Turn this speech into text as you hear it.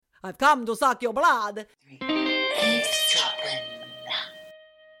I've come to suck your blood. Eavesdropping.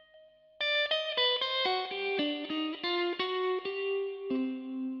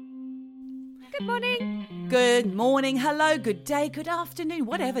 Good morning. Good morning, hello, good day, good afternoon,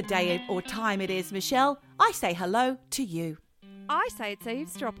 whatever day or time it is, Michelle. I say hello to you. I say it's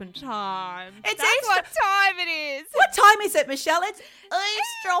eavesdropping time. It's That's what time it is. What time is it, Michelle? It's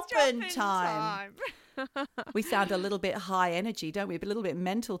eavesdropping time. We sound a little bit high energy, don't we? A little bit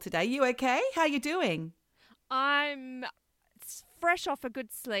mental today. You okay? How you doing? I'm fresh off a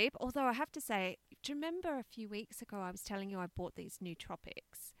good sleep, although I have to say, do you remember a few weeks ago I was telling you I bought these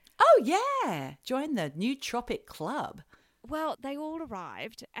nootropics? Oh, yeah. Join the Nootropic Club. Well, they all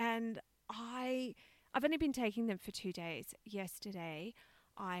arrived, and I've only been taking them for 2 days. Yesterday,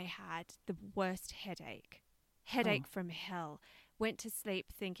 I had the worst headache from hell. Went to sleep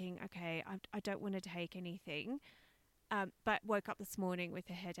thinking, okay, I don't want to take anything, but woke up this morning with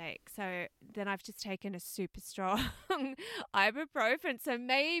a headache. So then I've just taken a super strong ibuprofen. So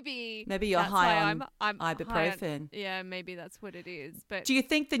maybe you're that's high why on I'm ibuprofen. Yeah, maybe that's what it is. But Do you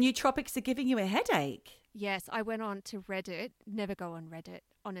think the nootropics are giving you a headache? yes, I went on to Reddit. Never go on Reddit.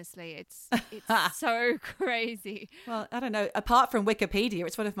 Honestly, it's so crazy. Well, I don't know. Apart from Wikipedia,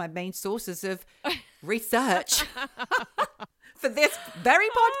 it's one of my main sources of research for this very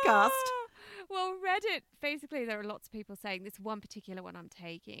podcast. Well, Reddit, basically, there are lots of people saying this one particular one I'm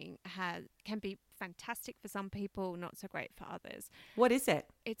taking can be fantastic for some people, not so great for others. What is it?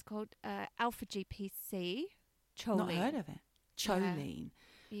 It's called Alpha GPC, choline. Not heard of it. Choline.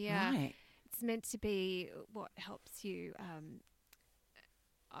 Yeah. Right. It's meant to be what helps you.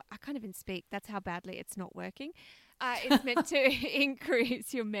 I can't even speak. That's how badly it's not working. It's meant to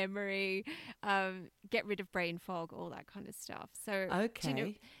increase your memory, get rid of brain fog, all that kind of stuff. So,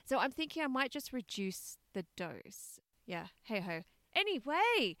 Okay. So I'm thinking I might just reduce the dose. Yeah. Hey ho.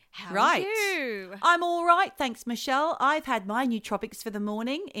 Anyway, how are you? I'm all right, thanks, Michelle. I've had my nootropics for the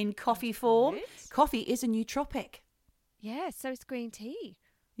morning in coffee form. Good. Coffee is a nootropic. Yeah, so is green tea.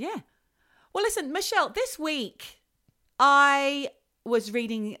 Yeah. Well, listen, Michelle, this week I was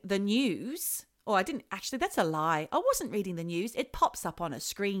reading the news. Oh, I didn't actually. That's a lie. I wasn't reading the news. It pops up on a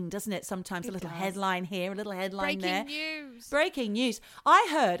screen, doesn't it? Sometimes a little headline here, a little headline there. Breaking news. I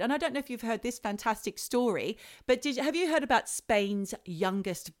heard, and I don't know if you've heard this fantastic story, but have you heard about Spain's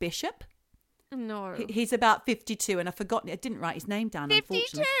youngest bishop? No. He's about 52, and I've forgotten. I didn't write his name down, 52?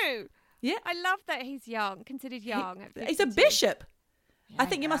 unfortunately. Yeah. I love that he's young, considered young. At He's a 52. bishop. I Yeah,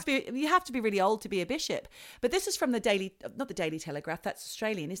 think you have to be really old to be a bishop. But this is from not the Daily Telegraph, that's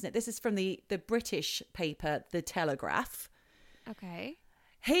Australian, isn't it? This is from the British paper, The Telegraph. Okay.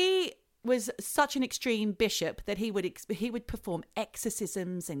 He was such an extreme bishop that he would perform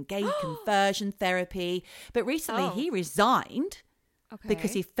exorcisms and gay conversion therapy. But recently he resigned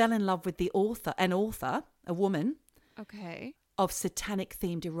because he fell in love with a woman, of satanic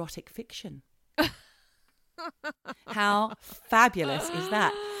themed erotic fiction. How fabulous is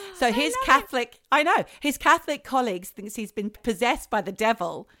that? So his Catholic colleagues thinks he's been possessed by the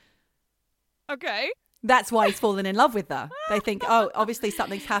devil. Okay. That's why he's fallen in love with her. They think, oh, obviously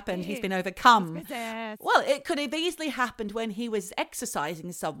something's happened. He's been overcome. Well, it could have easily happened when he was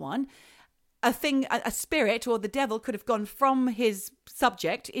exorcising someone. A spirit or the devil could have gone from his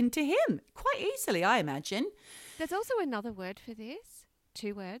subject into him quite easily, I imagine. There's also another word for this.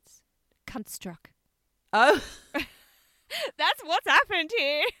 2 words. Cunt-struck. Oh. That's what's happened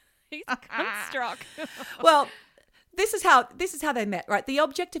here. He's cunt-struck. Well, this is how they met, right? The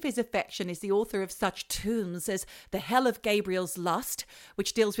object of his affection is the author of such tomes as The Hell of Gabriel's Lust,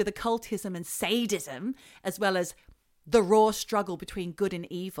 which deals with occultism and sadism, as well as the raw struggle between good and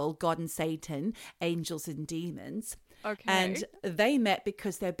evil, God and Satan, angels and demons. Okay. And they met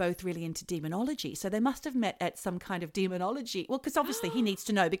because they're both really into demonology. So they must have met at some kind of demonology. Well, because obviously he needs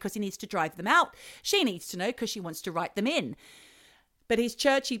to know because he needs to drive them out. She needs to know because she wants to write them in. But his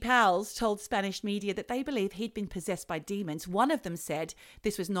churchy pals told Spanish media that they believe he'd been possessed by demons. One of them said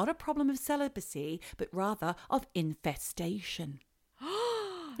this was not a problem of celibacy, but rather of infestation.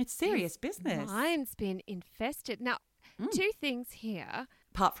 It's serious business. Mine's been infested. Now, 2 things here.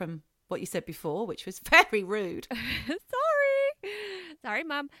 Apart from what you said before, which was very rude. Sorry,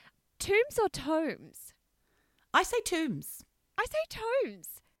 Mum. Tombs or tomes? I say tombs. I say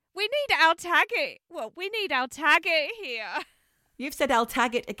tomes. We need our Taggart. Well, we need our Taggart here. You've said Al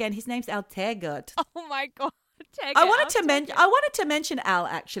Taggart again. His name's Al Taggart. Oh my God. I wanted to mention Al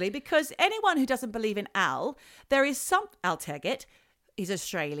actually, because anyone who doesn't believe in Al, there is some Al Taggart. He's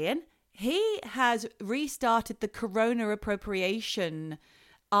Australian. He has restarted the Corona appropriation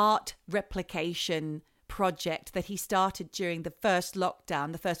art replication project that he started during the first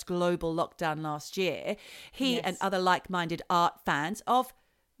lockdown, the first global lockdown last year. He and other like-minded art fans of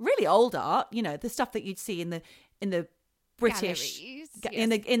really old art, you know, the stuff that you'd see in the British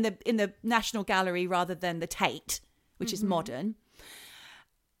Galleries, in the National Gallery rather than the Tate, which is modern.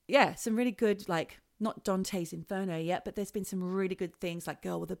 Yeah, some really good, like, not Dante's Inferno yet, but there's been some really good things like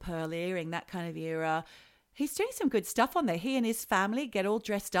Girl with a Pearl Earring, that kind of era. He's doing some good stuff on there. He and his family get all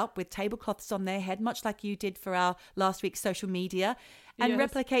dressed up with tablecloths on their head, much like you did for our last week's social media, and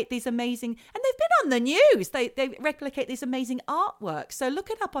replicate these amazing, and they've been on the news. They replicate these amazing artworks. So look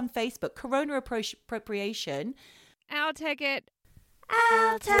it up on Facebook, Corona Appropriation. I'll take it.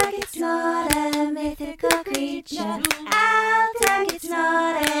 I'll take it's not a mythical creature. I'll take it's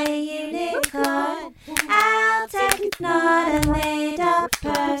not a unicorn. I'll take it's not a made-up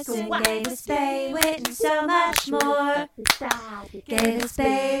person. Gave us Bay Wit and so much more. Gave us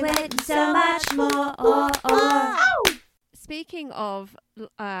Bay Wit and so much more. Speaking of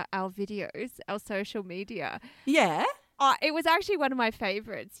our videos, our social media. Yeah. It was actually one of my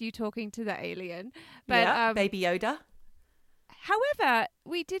favorites, you talking to the alien. But Baby Yoda. However,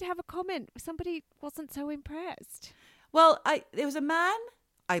 we did have a comment. Somebody wasn't so impressed. Well, there was a man.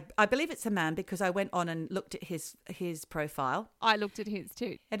 I believe it's a man because I went on and looked at his profile. I looked at his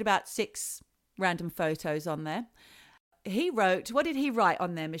too. Had about 6 random photos on there. He wrote, what did he write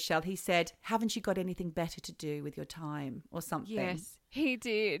on there, Michelle? He said, haven't you got anything better to do with your time or something? Yes, he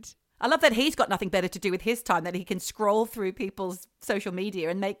did. I love that he's got nothing better to do with his time, that he can scroll through people's social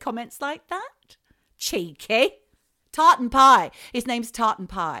media and make comments like that. Cheeky. Tartan Pie. His name's Tartan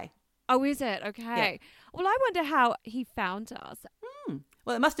Pie. Oh, is it? Okay. Yeah. Well, I wonder how he found us.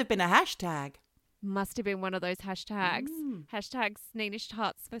 Well, it must have been a hashtag. Must have been one of those hashtags. Hashtag Sneenish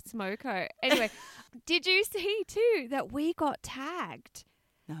Hearts for Smoko. Anyway, did you see too that we got tagged?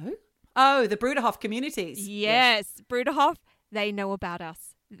 No. Oh, the Bruderhof communities. Yes. Bruderhof, they know about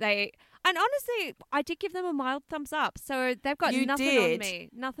us. And honestly, I did give them a mild thumbs up. So they've got nothing on me.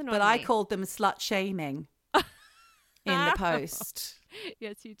 Nothing on me. But I called them slut shaming in the post.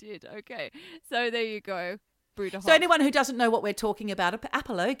 Yes, you did. Okay. So there you go. Bruderhof. So anyone who doesn't know what we're talking about,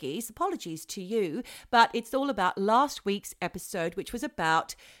 apologies to you, but it's all about last week's episode, which was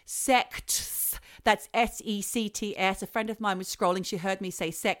about sects. That's SECTS. A friend of mine was scrolling. She heard me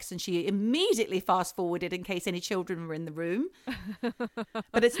say sex and she immediately fast forwarded in case any children were in the room.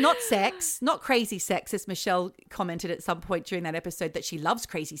 But it's not sex, not crazy sex, as Michelle commented at some point during that episode that she loves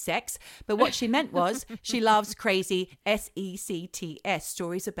crazy sex. But what she meant was she loves crazy SECTS,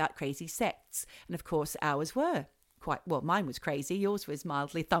 stories about crazy sects. And of course, ours were mine was crazy. Yours was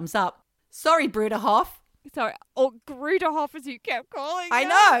mildly thumbs up. Sorry, Bruderhof. Sorry, or Gruderhof as you kept calling I it.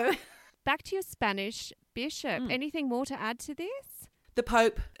 know. Back to your Spanish bishop. Anything more to add to this? The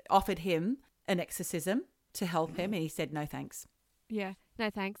Pope offered him an exorcism to help him, and he said, no, thanks. Yeah, no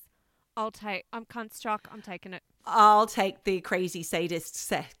thanks. I'm cunt struck. I'm taking it. I'll take the crazy sadist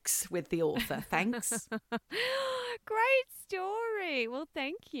sex with the author. Thanks. Great story. Well,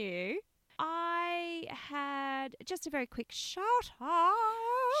 thank you. I had just a very quick shout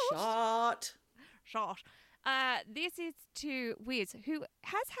out. Shot. This is to Wiz, who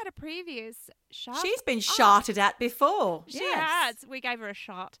has had a previous shot. She's been shotted at before. She has. We gave her a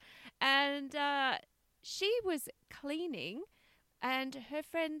shot. And she was cleaning, and her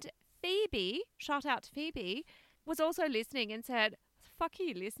friend Phoebe, shout out to Phoebe, was also listening and said, fuck are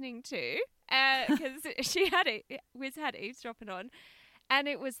you listening to? Because Wiz had eavesdropping on. And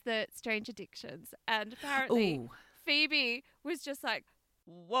it was the Strange Addictions. And apparently Phoebe was just like,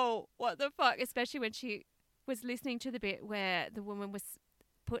 whoa, what the fuck? Especially when she was listening to the bit where the woman was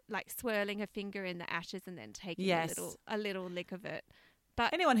swirling her finger in the ashes and then taking a little lick of it.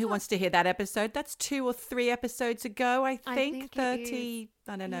 But anyone who wants to hear that episode, that's 2 or 3 episodes ago, I think 30.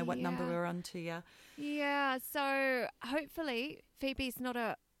 I don't know what number we're on to, yeah. Yeah, so hopefully Phoebe's not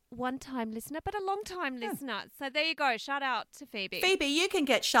a one-time listener, but a long-time listener. So there you go. Shout out to Phoebe. Phoebe, you can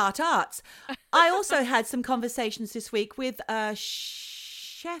get shout outs. I also had some conversations this week with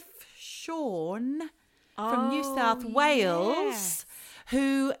Chef Sean from New South Wales,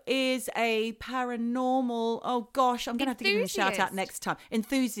 who is a paranormal, I'm going to have to give him a shout out next time,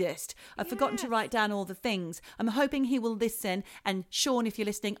 enthusiast. I've forgotten to write down all the things. I'm hoping he will listen. And Sean, if you're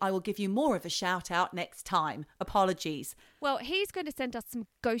listening, I will give you more of a shout out next time. Apologies. Well, he's going to send us some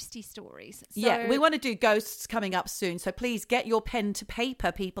ghosty stories. So yeah, we want to do ghosts coming up soon. So please get your pen to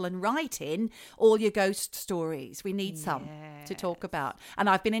paper, people, and write in all your ghost stories. We need some to talk about. And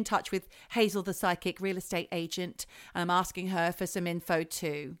I've been in touch with Hazel, the psychic real estate agent. And I'm asking her for some info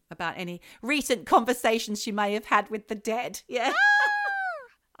too about any recent conversations she may have had with the dead. Yeah.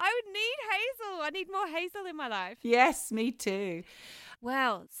 I would need Hazel. I need more Hazel in my life. Yes, me too.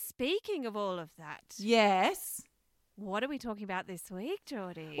 Well, speaking of all of that, Yes. what are we talking about this week,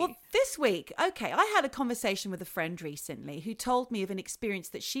 Geordie? Well, this week, okay, I had a conversation with a friend recently who told me of an experience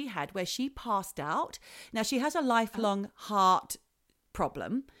that she had where she passed out. Now, she has a lifelong heart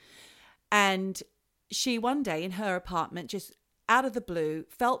problem. And she one day in her apartment, just out of the blue,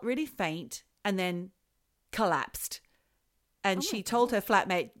 felt really faint and then collapsed. And she told her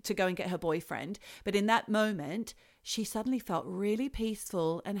flatmate to go and get her boyfriend. But in that moment, she suddenly felt really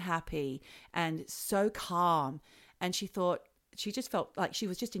peaceful and happy and so calm. And she thought, she just felt like she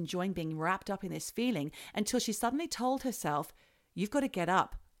was just enjoying being wrapped up in this feeling until she suddenly told herself, you've got to get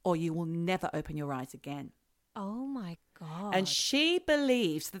up or you will never open your eyes again. Oh my God. And she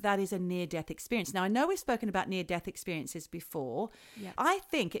believes that that is a near-death experience. Now, I know we've spoken about near-death experiences before. Yep. I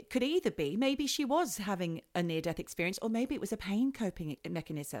think it could either be maybe she was having a near-death experience or maybe it was a pain coping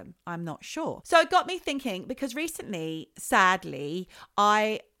mechanism. I'm not sure. So it got me thinking because recently, sadly,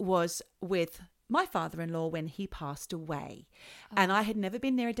 I was with my father-in-law when he passed away. And I had never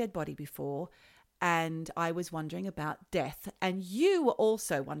been near a dead body before. And I was wondering about death. And you were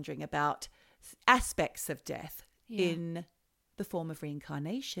also wondering about aspects of death in the form of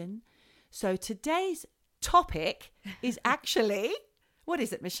reincarnation. So today's topic is actually, what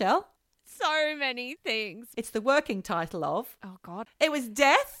is it, Michelle? So many things. It's the working title of, Oh God. it was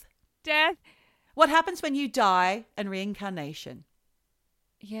death. Death. What happens when you die and reincarnation?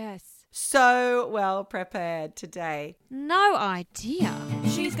 Yes. So well prepared today. No idea.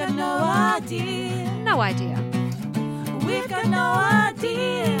 She's got no idea. No idea. We've got no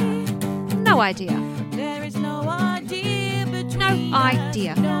idea. No idea. There is no idea between No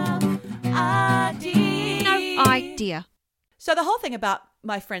idea. us. No idea. No idea. So the whole thing about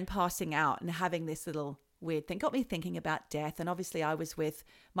my friend passing out and having this little weird thing got me thinking about death. And obviously I was with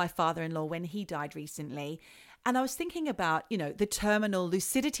my father-in-law when he died recently. And I was thinking about, you know, the terminal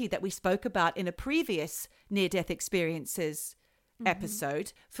lucidity that we spoke about in a previous near-death experiences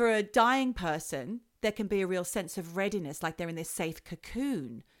episode. For a dying person, there can be a real sense of readiness, like they're in this safe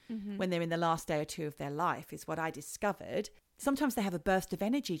cocoon when they're in the last day or two of their life, is what I discovered. Sometimes they have a burst of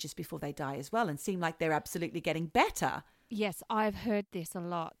energy just before they die as well and seem like they're absolutely getting better. Yes, I've heard this a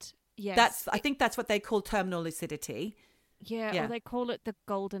lot. Yes. I think that's what they call terminal lucidity. Yeah, or they call it the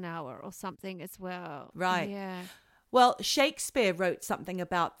golden hour or something as well. Right. Yeah. Well, Shakespeare wrote something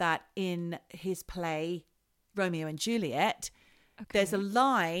about that in his play Romeo and Juliet. Okay. There's a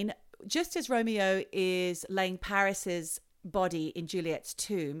line, just as Romeo is laying Paris's body in Juliet's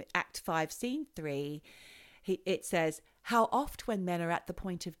tomb, Act 5, Scene 3, it says, how oft when men are at the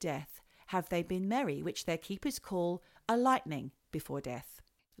point of death have they been merry, which their keepers call a lightning before death.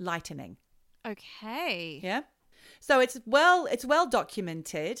 Lightening. Okay. Yeah. So it's well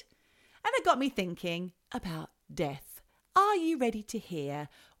documented. And it got me thinking about death. Are you ready to hear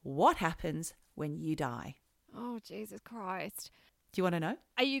what happens when you die? Oh, Jesus Christ. Do you want to know?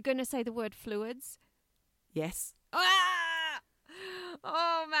 Are you going to say the word fluids? Yes. Ah!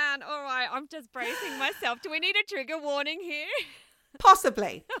 Oh, man. All right. I'm just bracing myself. Do we need a trigger warning here?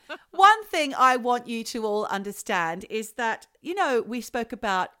 Possibly. One thing I want you to all understand is that, you know, we spoke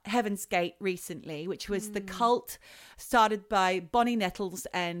about Heaven's Gate recently, which was the cult started by Bonnie Nettles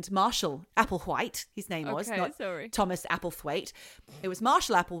and Marshall Applewhite. His name was, Okay, not sorry. Thomas Applethwaite. It was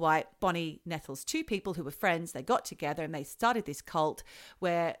Marshall Applewhite, Bonnie Nettles, two people who were friends. They got together and they started this cult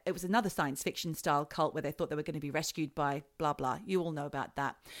where it was another science fiction style cult where they thought they were going to be rescued by blah, blah. You all know about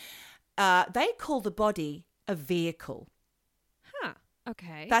that. They call the body a vehicle. Huh.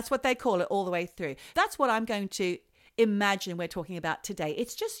 Okay. That's what they call it all the way through. That's what I'm going to imagine we're talking about today.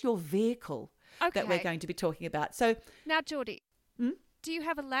 It's just your vehicle that we're Okay. going to be talking about. So Now, Geordie, do you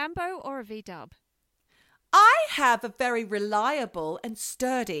have a Lambo or a V-dub? I have a very reliable and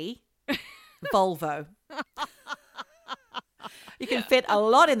sturdy Volvo. You can fit a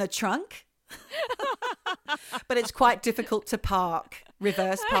lot in the trunk, but it's quite difficult to park.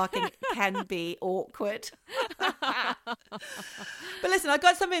 Reverse parking can be awkward. But listen, I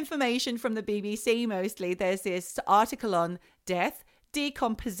got some information from the BBC mostly. There's this article on death,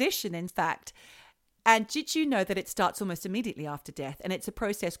 decomposition, in fact. And did you know that it starts almost immediately after death? And it's a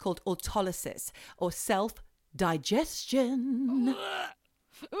process called autolysis or self-digestion.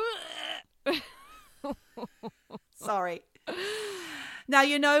 Sorry. Now,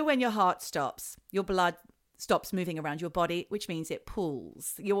 you know when your heart stops, your blood stops moving around your body, which means it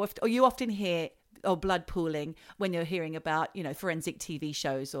pools. You often hear blood pooling when you're hearing about, you know, forensic TV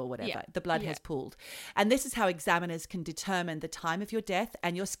shows or whatever. Yeah. The blood has pooled. And this is how examiners can determine the time of your death,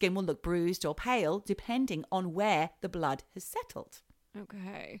 and your skin will look bruised or pale depending on where the blood has settled.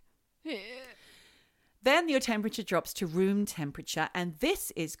 Okay. Then your temperature drops to room temperature, and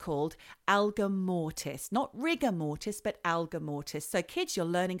this is called alga mortis. Not rigor mortis, but alga mortis. So kids, you're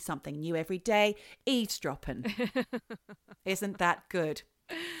learning something new every day. Eavesdropping. Isn't that good?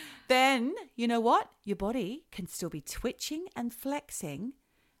 Then, you know what? Your body can still be twitching and flexing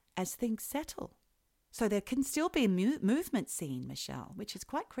as things settle. So there can still be movement seen, Michelle, which is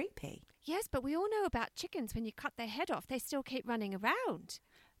quite creepy. Yes, but we all know about chickens. When you cut their head off, they still keep running around.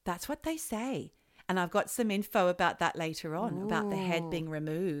 That's what they say. And I've got some info about that later on, about the head being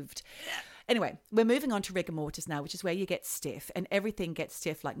removed. Anyway, we're moving on to rigor mortis now, which is where you get stiff and everything gets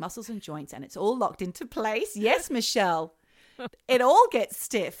stiff like muscles and joints and it's all locked into place. Yes, Michelle, it all gets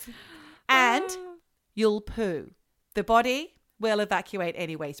stiff and you'll poo. The body will evacuate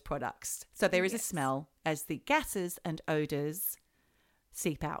any waste products. So there is a smell as the gases and odors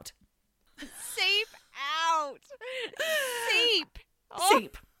seep out. Seep out. Seep.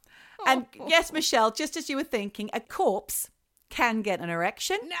 Seep. And yes, Michelle, just as you were thinking, a corpse can get an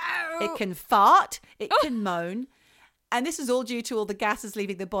erection. No. It can fart. It can moan. And this is all due to all the gases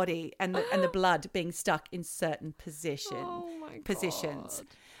leaving the body and the blood being stuck in certain positions.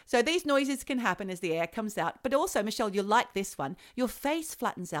 So these noises can happen as the air comes out. But also, Michelle, you'll like this one. Your face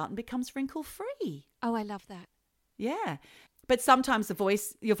flattens out and becomes wrinkle-free. Oh, I love that. Yeah. But sometimes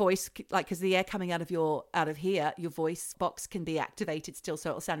your voice, like, because the air coming out of here, your voice box can be activated still. So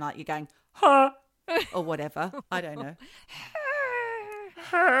it'll sound like you're going, huh, or whatever. I don't know.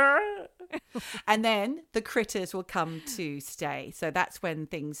 And then the critters will come to stay. So that's when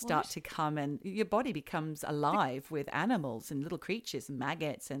things start to come and your body becomes alive with animals and little creatures and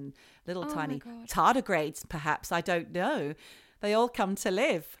maggots and little tiny tardigrades, perhaps. I don't know. They all come to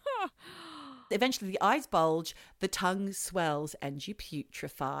live. Eventually the eyes bulge, the tongue swells and you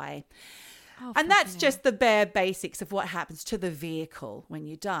putrefy. And that's just the bare basics of what happens to the vehicle when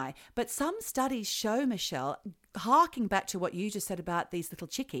you die. But some studies show, Michelle, harking back to what you just said about these little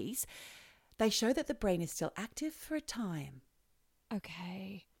chickies, they show that the brain is still active for a time.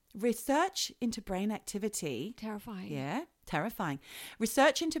 Okay. Research into brain activity. Terrifying. Yeah, terrifying.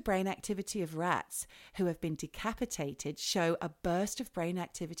 Research into brain activity of rats who have been decapitated show a burst of brain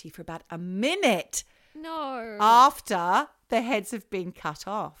activity for about a minute after their heads have been cut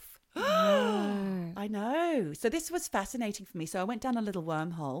off. I know. So this was fascinating for me. So I went down a little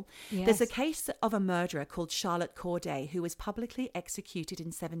wormhole. Yes. There's a case of a murderer called Charlotte Corday who was publicly executed in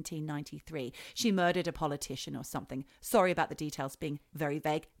 1793. She murdered a politician or something. Sorry about the details being very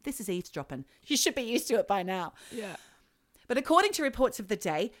vague. This is eavesdropping. You should be used to it by now. Yeah. But according to reports of the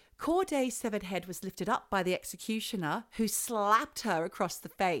day, Corday's severed head was lifted up by the executioner who slapped her across the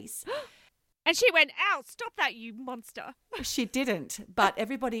face. And she went, ow, stop that, you monster. She didn't, but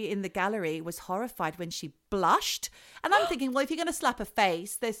everybody in the gallery was horrified when she blushed. And I'm thinking, well, if you're going to slap a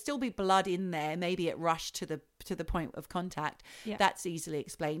face, there'll still be blood in there. Maybe it rushed to the point of contact. Yeah. That's easily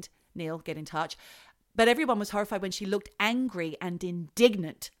explained. Neil, get in touch. But everyone was horrified when she looked angry and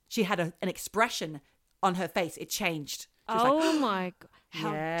indignant. She had an expression on her face. It changed. She was Oh like, my God.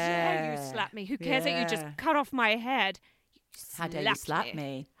 How dare you slap me? Who cares that you just cut off my head? How dare you slap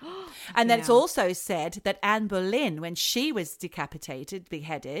me? And then it's also said that Anne Boleyn, when she was decapitated,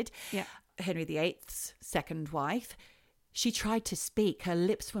 beheaded, Henry VIII's second wife, she tried to speak. Her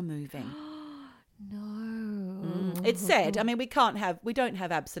lips were moving. No. It's said, I mean, we don't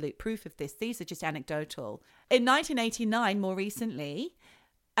have absolute proof of this. These are just anecdotal. In 1989, more recently,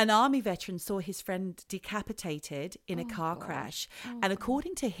 an army veteran saw his friend decapitated in a car crash. And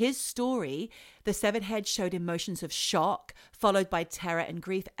according to his story, the severed head showed emotions of shock, followed by terror and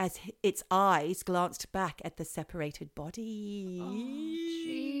grief as its eyes glanced back at the seperated body. Oh,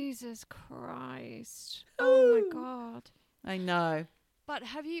 Jesus Christ. Oh, my God. I know. But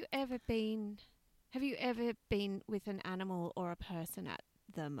have you ever been with an animal or a person at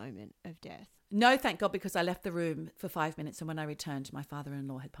the moment of death? No, thank God, because I left the room for 5 minutes and when I returned, my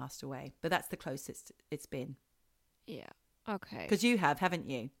father-in-law had passed away. But that's the closest it's been. Yeah. Okay. Because you have, haven't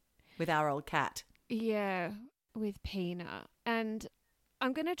you? With our old cat. Yeah, with Pina. And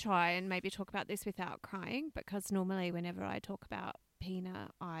I'm going to try and maybe talk about this without crying, because normally whenever I talk about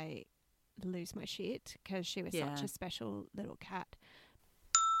Pina, I lose my shit because she was such a special little cat.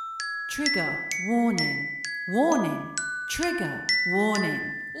 Trigger, warning, warning, trigger, warning.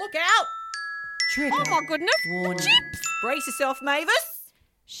 Look out! Trigger, Oh my goodness, warning. the chips! Brace yourself, Mavis.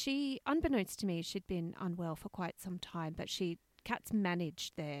 She, unbeknownst to me, she'd been unwell for quite some time, but cats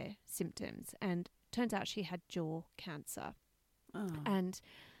managed their symptoms, and turns out she had jaw cancer. Oh. And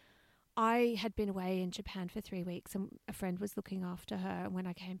I had been away in Japan for 3 weeks, and a friend was looking after her, and when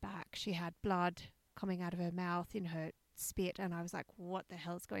I came back, she had blood coming out of her mouth, in her spit, and I was like, what the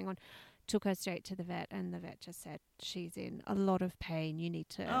hell's going on? Took her straight to the vet, and the vet just said, she's in a lot of pain. You need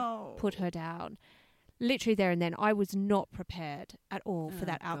to put her down. Literally there and then. I was not prepared at all for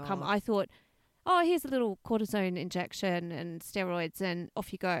that outcome. God. I thought, oh, here's a little cortisone injection and steroids and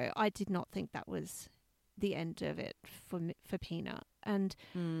off you go. I did not think that was the end of it for Pina. And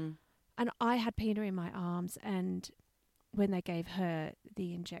I had Pina in my arms, and when they gave her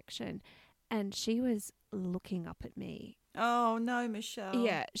the injection, and she was looking up at me. Oh, no, Michelle.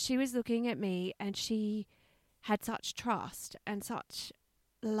 Yeah, she was looking at me, and she had such trust and such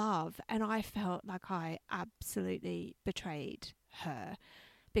love, and I felt like I absolutely betrayed her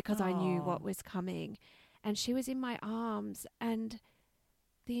because I knew what was coming. And she was in my arms, and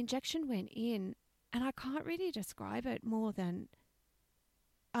the injection went in, and I can't really describe it more than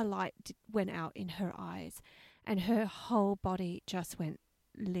a light went out in her eyes, and her whole body just went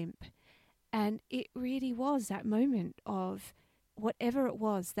limp. And it really was that moment of whatever it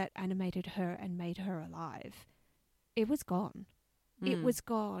was that animated her and made her alive. It was gone. It was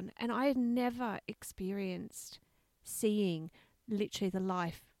gone. And I had never experienced seeing literally the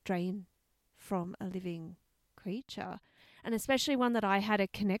life drain from a living creature, and especially one that I had a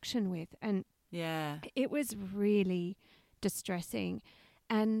connection with. And it was really distressing.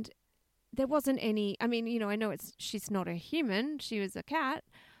 And there wasn't any, I mean, you know, I know she's not a human, she was a cat,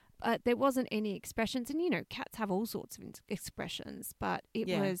 but there wasn't any expressions. And, you know, cats have all sorts of expressions, but it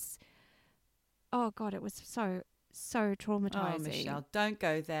was, oh God, it was so traumatizing. Oh, Michelle, don't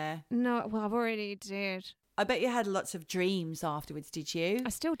go there. No, well, I've already did. I bet you had lots of dreams afterwards, did you? I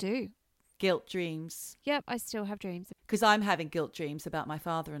still do. Guilt dreams. Yep, I still have dreams. Because I'm having guilt dreams about my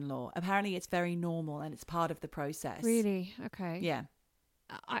father-in-law. Apparently it's very normal and it's part of the process. Really? Okay. Yeah.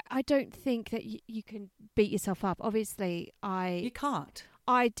 I don't think that you can beat yourself up. Obviously, You can't.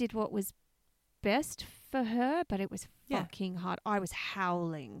 I did what was best for her, but it was fucking hard. I was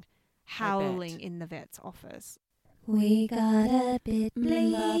howling in the vet's office. We got a bit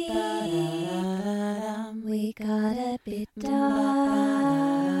bleak, we got a bit dark.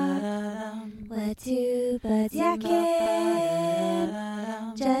 We're two birds yakking,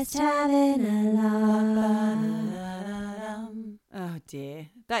 just having a laugh. Oh dear,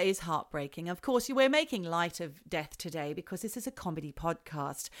 that is heartbreaking. Of course, we're making light of death today because this is a comedy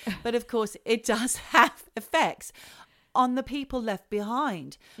podcast. But of course, it does have effects on the people left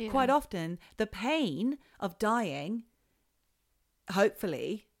behind. Yeah. Quite often, the pain of dying,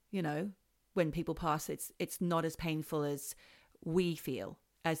 hopefully, you know, when people pass, it's not as painful as we feel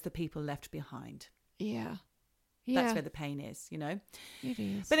as the people left behind. Yeah. That's where the pain is, you know. It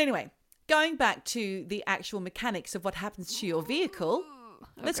is. But anyway, going back to the actual mechanics of what happens to your vehicle,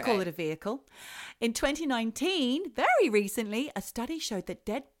 let's call it a vehicle. In 2019, very recently, a study showed that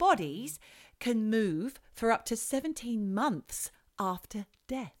dead bodies can move for up to 17 months after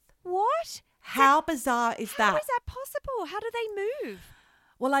death. What? How bizarre is that? How is that possible? How do they move?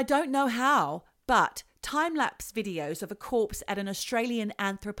 Well, I don't know how, but time-lapse videos of a corpse at an Australian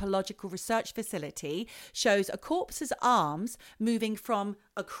anthropological research facility shows a corpse's arms moving from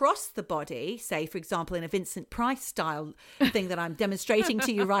across the body, say, for example, in a Vincent Price style thing that I'm demonstrating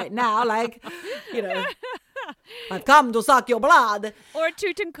to you right now, like, you know, I've come to suck your blood. Or a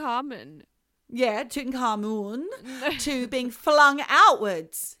Tutankhamun. Yeah, Tutankhamun, to being flung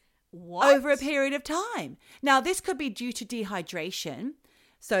outwards over a period of time. Now, this could be due to dehydration.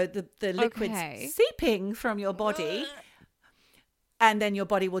 So the liquid's seeping from your body, and then your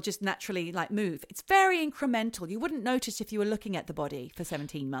body will just naturally like move. It's very incremental. You wouldn't notice if you were looking at the body for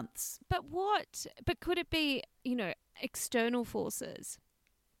 17 months. But could it be, you know, external forces?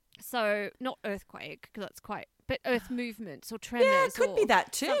 So not earthquake, because that's but earth movements or tremors. Yeah, it could be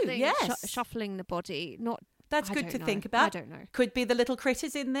that too. Yes, shuffling the body. That's good to think about. I don't know. Could be the little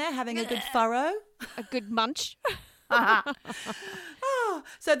critters in there having a good furrow, a good munch.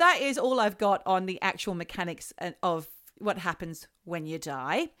 So that is all I've got on the actual mechanics of what happens when you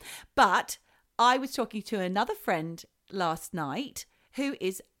die. But I was talking to another friend last night who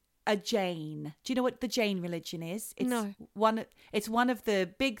is a Jain. Do you know what the Jain religion is? No. It's one of the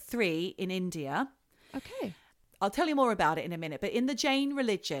big three in India. Okay. I'll tell you more about it in a minute. But in the Jain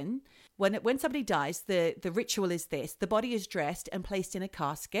religion, when somebody dies, the ritual is this. The body is dressed and placed in a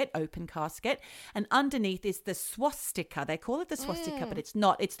casket, open casket. And underneath is the swastika. They call it the swastika, but it's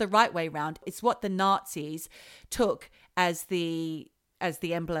not. It's the right way round. It's what the Nazis took as the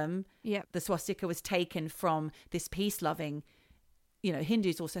emblem. Yep. The swastika was taken from this peace-loving, you know,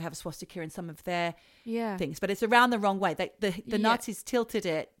 Hindus also have a swastika in some of their things, but it's around the wrong way. The Nazis tilted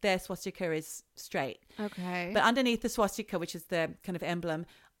it. Their swastika is straight. Okay. But underneath the swastika, which is the kind of emblem,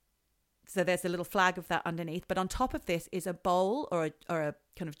 So there's a little flag of that underneath. But on top of this is a bowl or a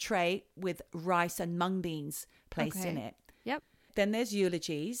kind of tray with rice and mung beans placed in it. Yep. Then there's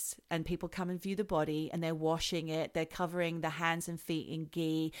eulogies, and people come and view the body, and they're washing it. They're covering the hands and feet in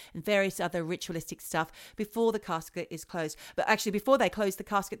ghee and various other ritualistic stuff before the casket is closed. But actually, before they close the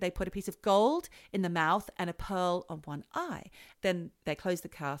casket, they put a piece of gold in the mouth and a pearl on one eye. Then they close the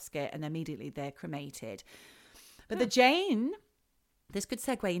casket, and immediately they're cremated. But the Jain... This could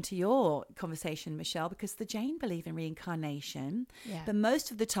segue into your conversation, Michelle, because the Jain believe in reincarnation. Yeah. But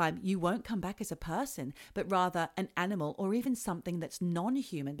most of the time, you won't come back as a person, but rather an animal or even something that's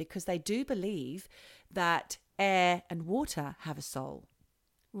non-human, because they do believe that air and water have a soul.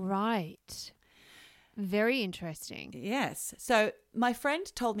 Right. Very interesting. Yes. So my friend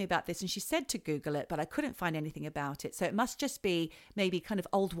told me about this, and she said to Google it, but I couldn't find anything about it. So it must just be maybe kind of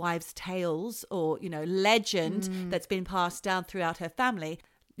old wives' tales or, legend that's been passed down throughout her family.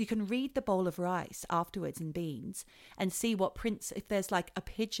 You can read the bowl of rice afterwards and beans and see what prints, if there's like a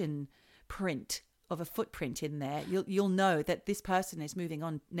pigeon print of a footprint in there, you'll know that this person is moving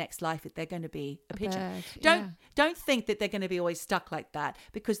on next life. They're going to be a pigeon. Don't think that they're going to be always stuck like that,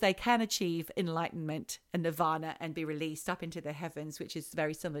 because they can achieve enlightenment and nirvana and be released up into the heavens, which is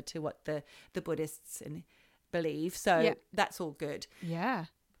very similar to what the Buddhists believe. So that's all good. Yeah.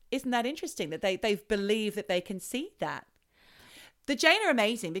 Isn't that interesting that they believe that they can see that? The Jain are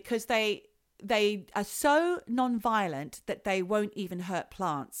amazing because they are so non-violent that they won't even hurt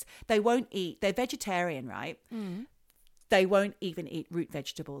plants. They won't eat. They're vegetarian, right? Mm. They won't even eat root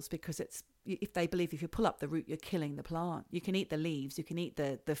vegetables because if they believe if you pull up the root, you're killing the plant. You can eat the leaves, you can eat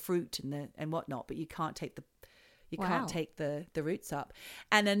the fruit and whatnot, but you can't take the roots up.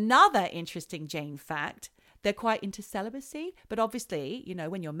 And another interesting Jain fact, they're quite into celibacy, but obviously,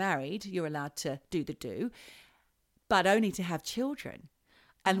 when you're married, you're allowed to do the do, but only to have children.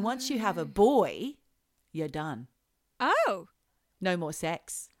 And once you have a boy, you're done. Oh. No more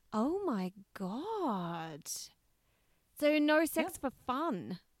sex. Oh, my God. So no sex for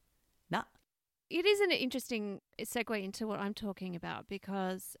fun? No. It is an interesting segue into what I'm talking about,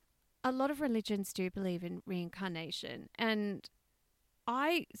 because a lot of religions do believe in reincarnation. And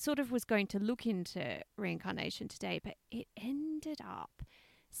I sort of was going to look into reincarnation today, but it ended up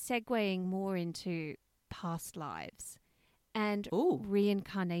segueing more into past lives and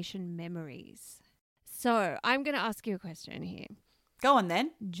reincarnation memories. So I'm going to ask you a question here. Go on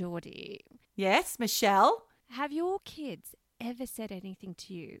then. Geordie. Yes, Michelle? Have your kids ever said anything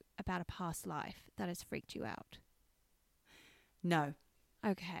to you about a past life that has freaked you out? No.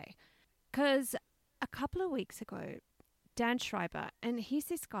 Okay. Because a couple of weeks ago, Dan Schreiber, and he's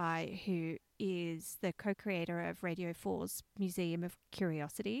this guy who is the co-creator of Radio 4's Museum of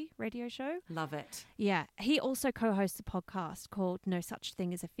Curiosity radio show. Love it. Yeah. He also co-hosts a podcast called No Such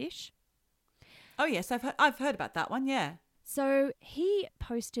Thing as a Fish. Oh, yes. I've heard about that one, yeah. So he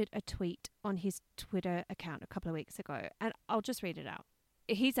posted a tweet on his Twitter account a couple of weeks ago, and I'll just read it out.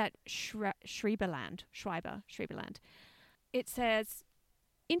 He's at Schreiberland. It says,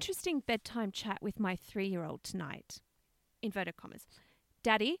 "Interesting bedtime chat with my 3-year-old tonight." Inverted commas.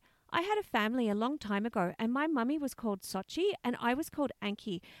 "Daddy, I had a family a long time ago, and my mummy was called Sochi and I was called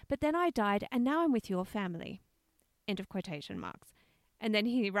Anki, but then I died and now I'm with your family." End of quotation marks. And then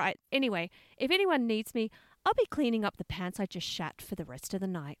he writes, "Anyway, if anyone needs me, I'll be cleaning up the pants I just shat for the rest of the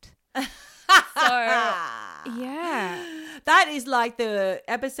night." So, yeah. That is like the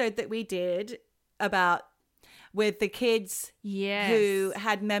episode that we did about with the kids who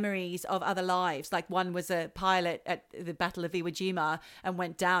had memories of other lives. Like one was a pilot at the Battle of Iwo Jima and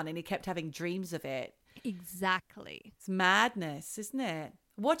went down and he kept having dreams of it. Exactly. It's madness, isn't it?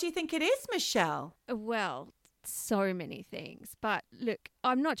 What do you think it is, Michelle? Well, so many things. But look,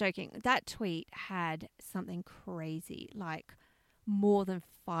 I'm not joking. That tweet had something crazy, like more than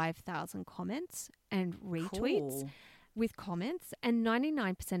 5,000 comments and retweets with comments. And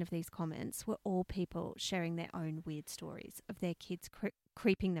 99% of these comments were all people sharing their own weird stories of their kids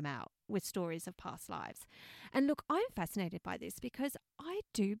creeping them out with stories of past lives. And look, I'm fascinated by this because I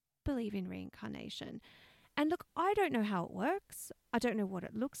do believe in reincarnation. And look, I don't know how it works. I don't know what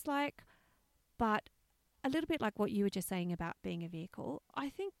it looks like. But a little bit like what you were just saying about being a vehicle, I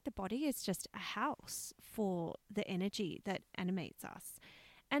think the body is just a house for the energy that animates us.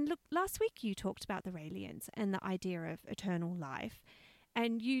 And look, last week you talked about the Raelians and the idea of eternal life.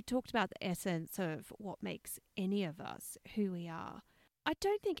 And you talked about the essence of what makes any of us who we are. I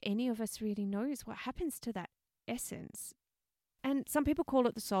don't think any of us really knows what happens to that essence. And some people call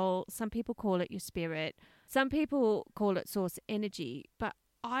it the soul, some people call it your spirit, some people call it source energy, but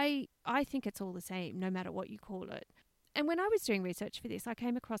I think it's all the same, no matter what you call it. And when I was doing research for this, I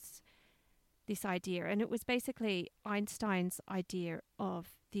came across this idea, and it was basically Einstein's idea of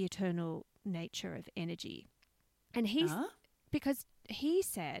the eternal nature of energy. And because he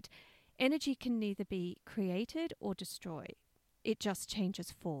said energy can neither be created or destroyed, it just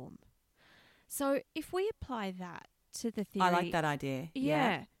changes form. So if we apply that to the theory... I like that idea.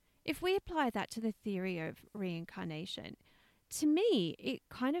 Yeah. If we apply that to the theory of reincarnation, to me, it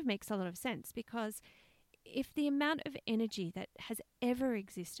kind of makes a lot of sense, because if the amount of energy that has ever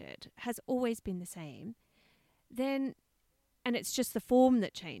existed has always been the same, then, and it's just the form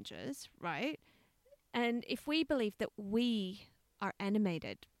that changes, right? And if we believe that we are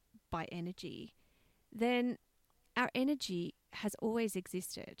animated by energy, then our energy has always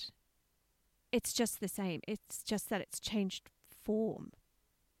existed. It's just the same. It's just that it's changed form.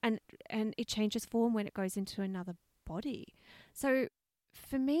 And it changes form when it goes into another body. So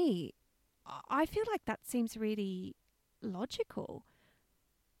for me, I feel like that seems really logical.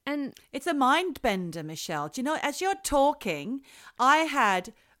 And it's a mind bender, Michelle. Do you know, as you're talking,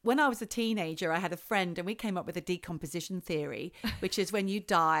 when I was a teenager, I had a friend and we came up with a decomposition theory, which is when you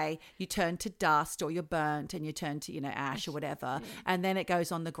die, you turn to dust or you're burnt and you turn to, ash or whatever. Yeah. And then it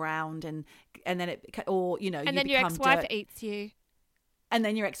goes on the ground and then and then your ex-wife eats you. And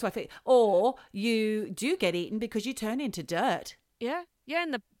then your ex-wife, or you do get eaten because you turn into dirt. Yeah. Yeah.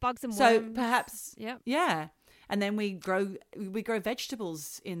 And the bugs and worms. So perhaps, yep. Yeah. And then we grow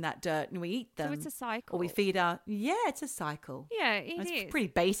vegetables in that dirt and we eat them. So it's a cycle. Or we feed it's a cycle. Yeah, it is. It's pretty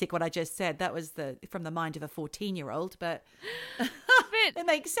basic what I just said. That was from the mind of a 14-year-old, but it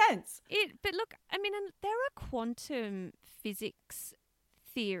makes sense. But look, I mean, and there are quantum physics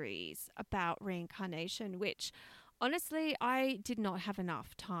theories about reincarnation, which honestly, I did not have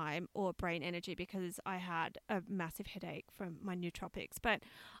enough time or brain energy because I had a massive headache from my nootropics. But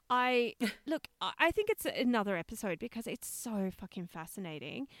I think it's another episode because it's so fucking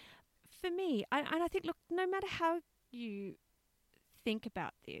fascinating for me. And I think, look, no matter how you think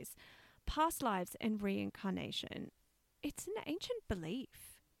about this, past lives and reincarnation, it's an ancient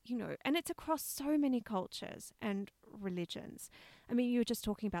belief, and it's across so many cultures and religions. I mean, you were just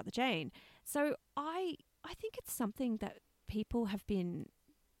talking about the Jain. So I think it's something that people have been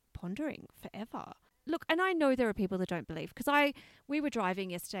pondering forever. Look, and I know there are people that don't believe, because we were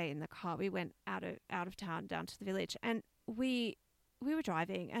driving yesterday in the car. We went out of town down to the village, and we were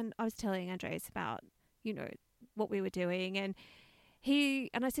driving, and I was telling Andreas about what we were doing, and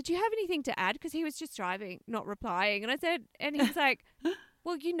I said, "Do you have anything to add?" Because he was just driving, not replying, and I said, and he's like,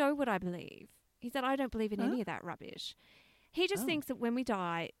 "Well, you know what I believe." He said, "I don't believe in any of that rubbish." He just thinks that when we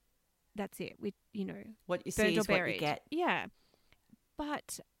die, that's it. We, what you see is what you get. Yeah.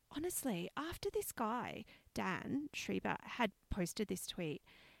 But honestly, after this guy, Dan Schreiber, had posted this tweet,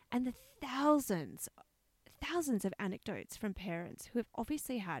 and the thousands of anecdotes from parents who have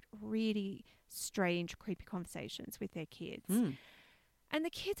obviously had really strange, creepy conversations with their kids. And the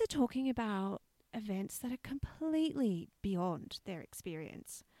kids are talking about events that are completely beyond their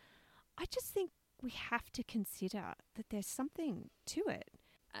experience. I just think we have to consider that there's something to it.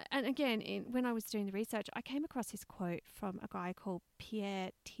 And again, when I was doing the research, I came across this quote from a guy called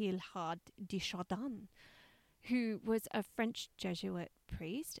Pierre Teilhard de Chardin, who was a French Jesuit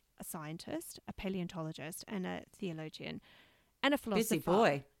priest, a scientist, a paleontologist, and a theologian, and a philosopher. Busy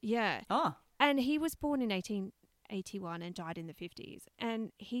boy. Yeah. Oh. And he was born in 1881 and died in the 50s.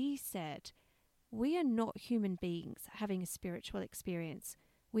 And he said, "We are not human beings having a spiritual experience.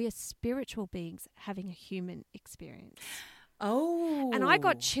 We are spiritual beings having a human experience." Oh. And I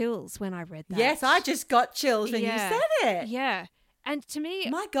got chills when I read that. Yes, I just got chills when you said it. Yeah. And to me,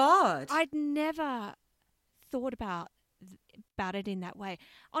 my God, I'd never thought about it in that way.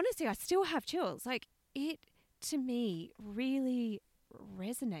 Honestly, I still have chills. Like, it, to me, really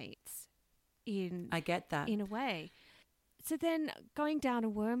resonates I get that. in a way. So then going down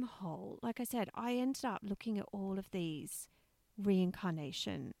a wormhole, like I said, I ended up looking at all of these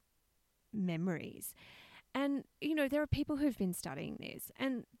reincarnation memories. And, there are people who've been studying this,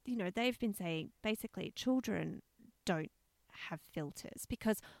 and, they've been saying basically children don't have filters,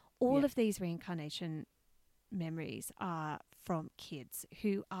 because all of these reincarnation memories are from kids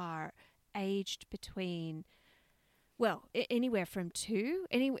who are aged between, anywhere from 2,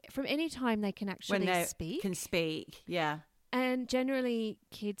 from any time they can actually speak. Yeah. And generally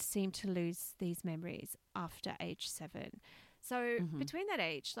kids seem to lose these memories after age 7. So between that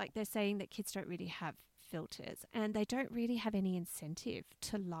age, like, they're saying that kids don't really have filters, and they don't really have any incentive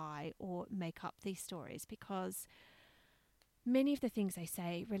to lie or make up these stories, because many of the things they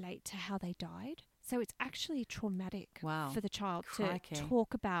say relate to how they died. So it's actually traumatic for the child to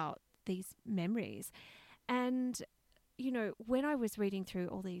talk about these memories. And, when I was reading through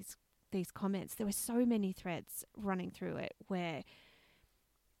all these these comments, there were so many threads running through it where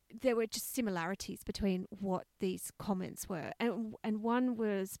there were just similarities between what these comments were. And one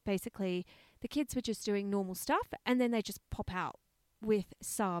was basically the kids were just doing normal stuff and then they just pop out with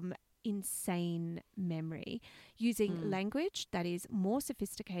some insane memory using language that is more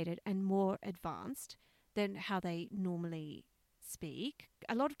sophisticated and more advanced than how they normally speak.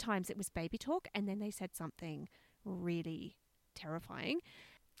 A lot of times it was baby talk and then they said something really terrifying,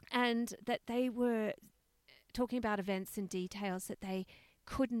 and that they were talking about events and details that they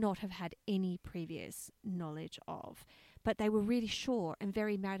could not have had any previous knowledge of, but they were really sure and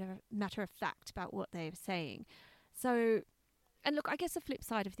very matter of fact about what they were saying. So, and look, I guess the flip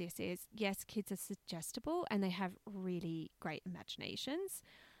side of this is, yes, kids are suggestible and they have really great imaginations,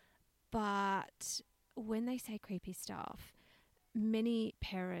 but when they say creepy stuff, many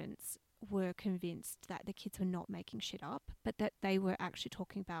parents were convinced that the kids were not making shit up, but that they were actually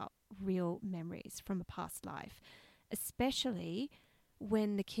talking about real memories from a past life, especially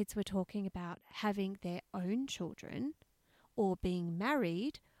when the kids were talking about having their own children or being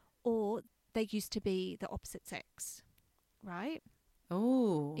married, or they used to be the opposite sex, right?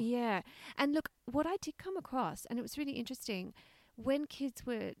 Oh. Yeah. And look, what I did come across, and it was really interesting, when kids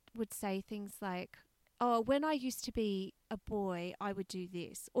would say things like, oh, when I used to be a boy, I would do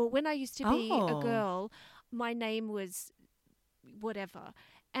this. Or when I used to be a girl, my name was whatever.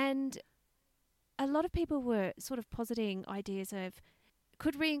 And a lot of people were sort of positing ideas of,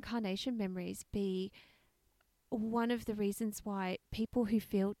 could reincarnation memories be one of the reasons why people who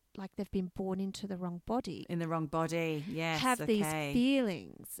feel like they've been born into the wrong body, yes, have these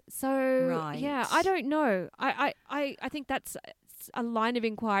feelings? So, yeah, I don't know. I think that's a line of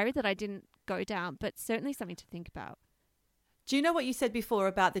inquiry that I didn't go down, but certainly something to think about. Do you know what you said before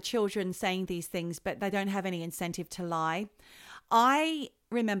about the children saying these things, but they don't have any incentive to lie? I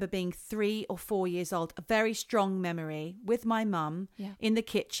remember being 3 or 4 years old, a very strong memory with my mum in the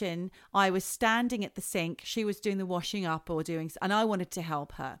kitchen. I was standing at the sink. She was doing the washing up and I wanted to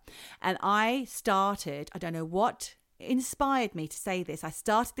help her. And I don't know what inspired me to say this. I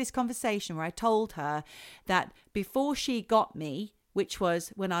started this conversation where I told her that before she got me, which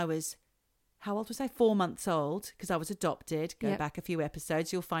was when I was, how old was I? 4 months old, because I was adopted. Go back a few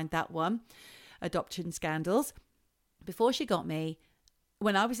episodes, you'll find that one. Adoption Scandals. Before she got me,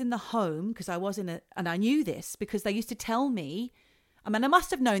 when I was in the home, because I was and I knew this because they used to tell me, I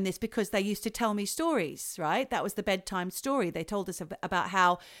must have known this because they used to tell me stories, right? That was the bedtime story. They told us about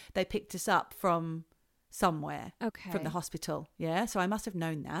how they picked us up from somewhere, from the hospital. Yeah, so I must have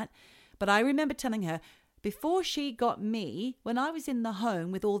known that. But I remember telling her, before she got me, when I was in the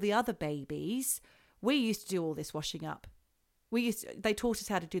home with all the other babies, we used to do all this washing up. They taught us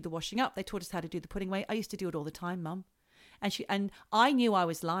how to do the washing up. They taught us how to do the putting away. I used to do it all the time, Mum. And I knew I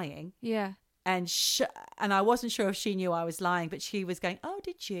was lying. Yeah. And I wasn't sure if she knew I was lying, but she was going, oh,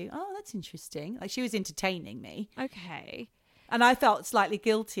 did you? Oh, that's interesting. Like, she was entertaining me. Okay. And I felt slightly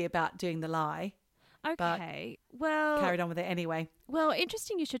guilty about doing the lie. Okay. Well, carried on with it anyway. Well,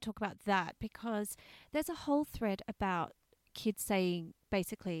 interesting you should talk about that, because there's a whole thread about kids saying,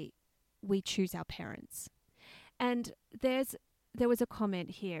 basically, we choose our parents. And there was a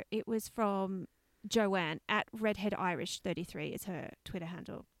comment here. It was from Joanne at Redhead Irish 33 is her Twitter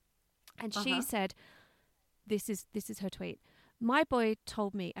handle. And she said, this is her tweet. My boy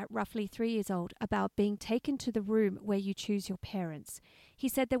told me at roughly 3 years old about being taken to the room where you choose your parents. He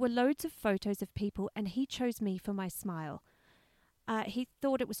said there were loads of photos of people and he chose me for my smile. He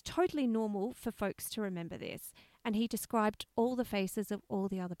thought it was totally normal for folks to remember this. And he described all the faces of all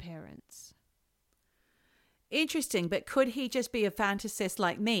the other parents. Interesting, but could he just be a fantasist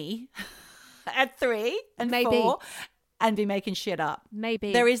like me at 3 and Maybe. 4 and be making shit up?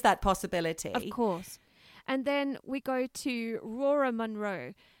 Maybe. There is that possibility. Of course. And then we go to Rora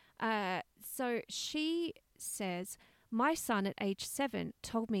Monroe. So she says, my son at age 7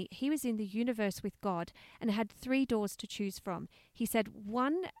 told me he was in the universe with God and had 3 doors to choose from. He said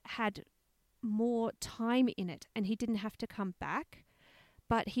one had more time in it and he didn't have to come back.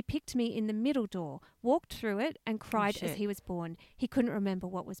 But he picked me in the middle door, walked through it, and cried as he was born. He couldn't remember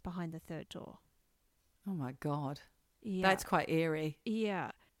what was behind the 3rd door. Oh, my God. Yeah. That's quite eerie.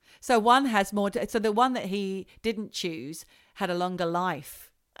 Yeah. So one has more... So the one that he didn't choose had a longer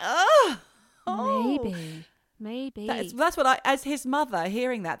life. Oh! Maybe. That's what as his mother,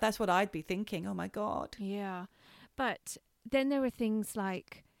 hearing that's what I'd be thinking. Oh, my God. Yeah. But then there were things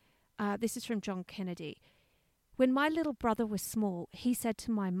like... this is from John Kennedy. When my little brother was small, he said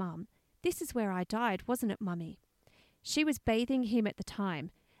to my mum, this is where I died, wasn't it, Mummy? She was bathing him at the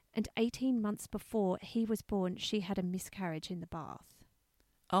time, and 18 months before he was born, she had a miscarriage in the bath.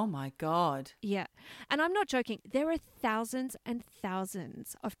 Oh, my God. Yeah. And I'm not joking. There are thousands and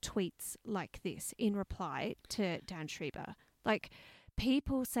thousands of tweets like this in reply to Dan Schreiber. Like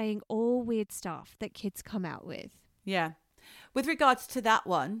people saying all weird stuff that kids come out with. Yeah. With regards to that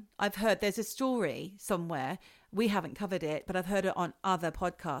one, I've heard there's a story somewhere. We haven't covered it, but I've heard it on other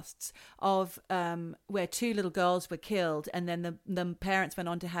podcasts of where 2 little girls were killed, and then the parents went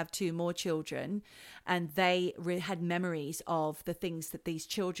on to have 2 more children, and they had memories of the things that these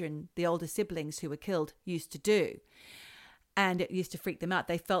children, the older siblings who were killed, used to do. And it used to freak them out.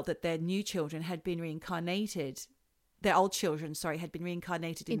 They felt that their new children had been reincarnated. Their old children, had been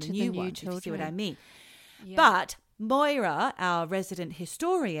reincarnated in the new one, if you see what I mean. Yeah. But Moira, our resident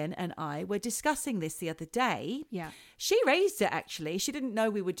historian, and I were discussing this the other day. Yeah. She raised it, actually. She didn't know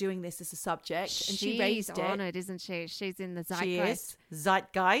we were doing this as a subject. And she raised She's on it, isn't she? She's in the zeitgeist. She is.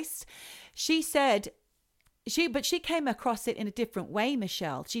 Zeitgeist. She said... But she came across it in a different way,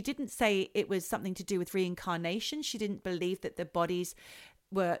 Michelle. She didn't say it was something to do with reincarnation. She didn't believe that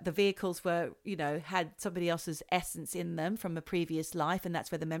the vehicles were, had somebody else's essence in them from a previous life, and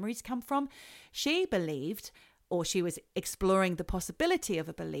that's where the memories come from. She believed, or she was exploring the possibility of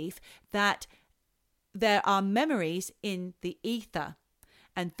a belief, that there are memories in the ether,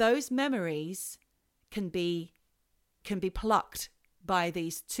 and those memories can be plucked by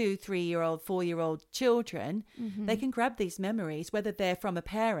these 2, 3-year-old, 4-year-old children. Mm-hmm. They can grab these memories, whether they're from a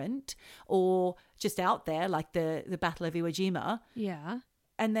parent or just out there, like the Battle of Iwo Jima. Yeah.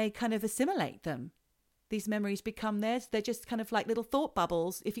 And they kind of assimilate them. These memories become theirs. They're just kind of like little thought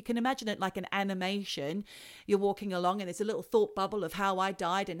bubbles. If you can imagine it like an animation, you're walking along and there's a little thought bubble of how I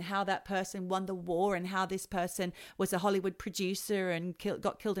died and how that person won the war and how this person was a Hollywood producer and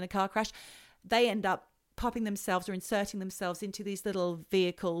got killed in a car crash. They end up popping themselves or inserting themselves into these little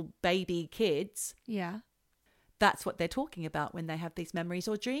vehicle baby kids. Yeah. That's what they're talking about when they have these memories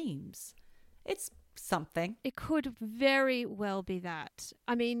or dreams. It's something. It could very well be that.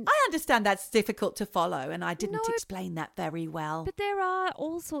 I mean, I understand that's difficult to follow, and I didn't explain that very well. But there are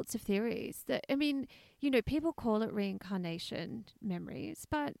all sorts of theories that, I mean, people call it reincarnation memories,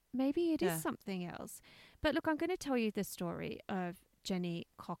 but maybe it is something else. But look, I'm going to tell you the story of Jenny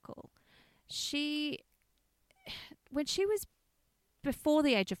Cockle. When she was before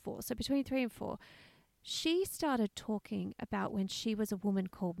the age of 4, so between 3 and 4, she started talking about when she was a woman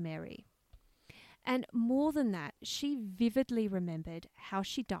called Mary. And more than that, she vividly remembered how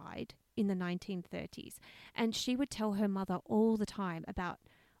she died in the 1930s. And she would tell her mother all the time about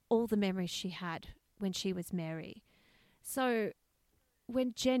all the memories she had when she was Mary. So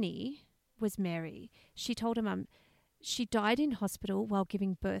when Jenny was Mary, she told her mum she died in hospital while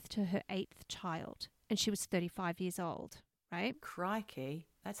giving birth to her 8th child. And she was 35 years old, right? Crikey,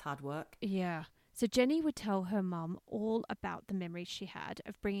 that's hard work. Yeah. So Jenny would tell her mum all about the memories she had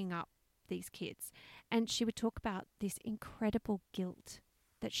of bringing up these kids. And she would talk about this incredible guilt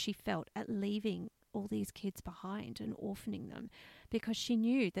that she felt at leaving all these kids behind and orphaning them, because she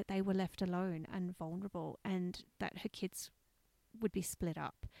knew that they were left alone and vulnerable and that her kids would be split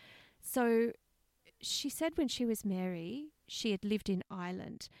up. So she said when she was Mary, she had lived in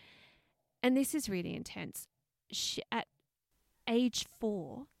Ireland. And this is really intense. At age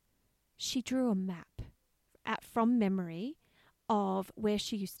 4, she drew a map from memory of where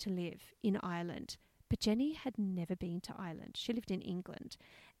she used to live in Ireland. But Jenny had never been to Ireland. She lived in England.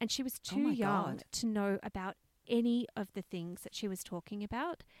 And she was too young to know about any of the things that she was talking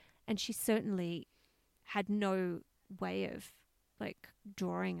about. And she certainly had no way of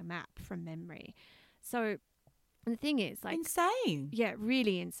drawing a map from memory. So the thing is insane. Yeah,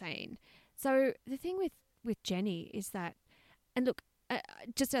 really insane. So the thing with Jenny is that, and look,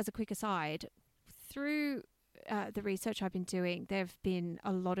 just as a quick aside, through the research I've been doing, there have been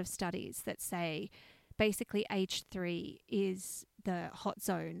a lot of studies that say basically age 3 is the hot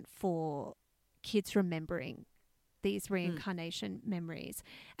zone for kids remembering these reincarnation memories.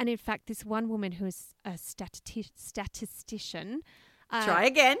 And in fact, this one woman who is a statistician. Try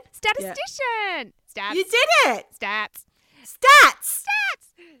again. Statistician. Yeah. Stats. You did it. Stats.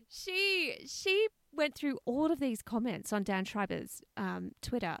 She went through all of these comments on Dan Schreiber's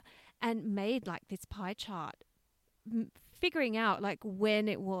Twitter and made this pie chart, figuring out when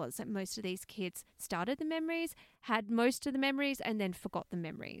it was that most of these kids started the memories, had most of the memories, and then forgot the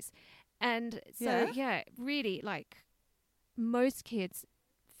memories. And so, really, most kids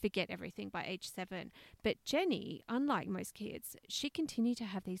forget everything by age 7. But Jenny, unlike most kids, she continued to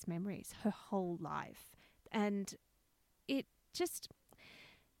have these memories her whole life. And it just,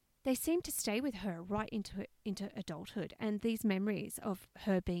 they seemed to stay with her right into adulthood. And these memories of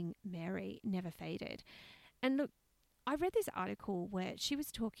her being Mary never faded. And look, I read this article where she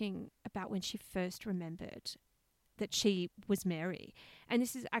was talking about when she first remembered that she was Mary. And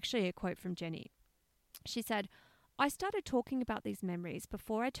this is actually a quote from Jenny. She said, I started talking about these memories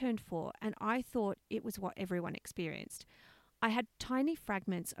before I turned 4, and I thought it was what everyone experienced. I had tiny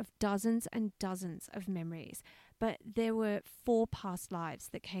fragments of dozens and dozens of memories, but there were 4 past lives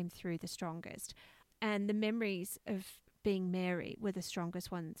that came through the strongest. And the memories of being Mary were the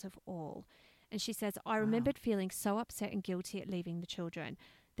strongest ones of all. And she says, I remembered feeling so upset and guilty at leaving the children.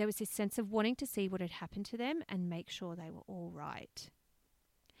 There was this sense of wanting to see what had happened to them and make sure they were all right.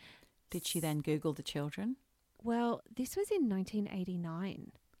 Did she then Google the children? Well, this was in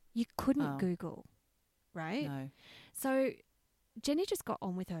 1989. You couldn't Google, right? No. So Jenny just got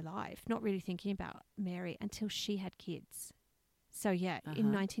on with her life, not really thinking about Mary until she had kids. So,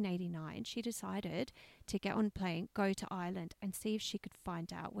 in 1989, she decided to get on a plane, go to Ireland and see if she could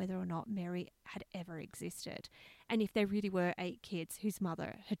find out whether or not Mary had ever existed and if there really were 8 kids whose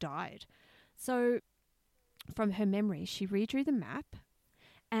mother had died. So, from her memory, she redrew the map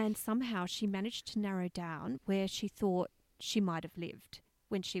and somehow she managed to narrow down where she thought she might have lived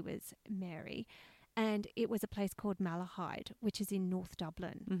when she was Mary. And it was a place called Malahide, which is in North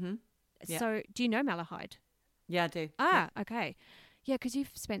Dublin. Mm-hmm. Yeah. So, do you know Malahide? Yeah, I do. Okay. Yeah, because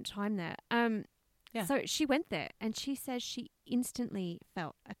you've spent time there. Yeah. So she went there and she says she instantly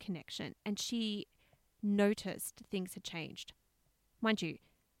felt a connection and she noticed things had changed. Mind you,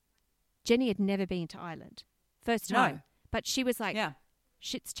 Jenny had never been to Ireland. First time. No. But she was like,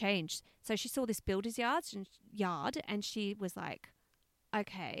 shit's changed. So she saw this builder's yard and she was like,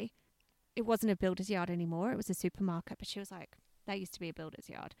 okay, it wasn't a builder's yard anymore. It was a supermarket. But she was like, that used to be a builder's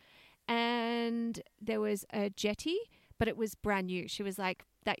yard. And there was a jetty, but it was brand new. She was like,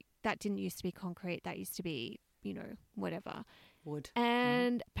 that didn't used to be concrete. That used to be, whatever. Wood.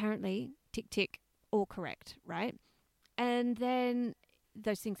 And apparently, tick, tick, all correct, right? And then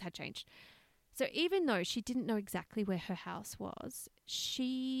those things had changed. So even though she didn't know exactly where her house was,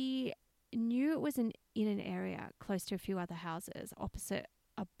 she knew it was in an area close to a few other houses opposite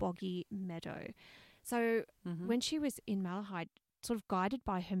a boggy meadow. So when she was in Malahide, sort of guided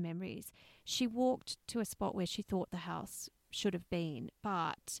by her memories, she walked to a spot where she thought the house should have been,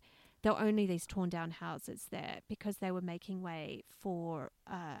 but there were only these torn down houses there because they were making way for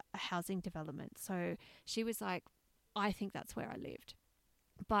a housing development. So she was like, I think that's where I lived.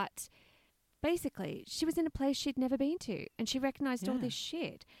 But basically, she was in a place she'd never been to and she recognized all this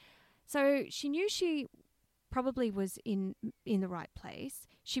shit. So she knew she probably was in the right place.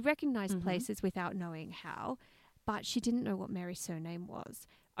 She recognized places without knowing how. But she didn't know what Mary's surname was,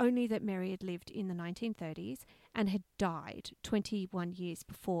 only that Mary had lived in the 1930s and had died 21 years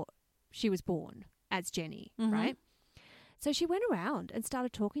before she was born as Jenny, right? So she went around and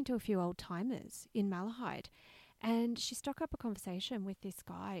started talking to a few old-timers in Malahide, and she struck up a conversation with this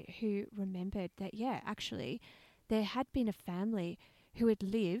guy who remembered that, actually, there had been a family who had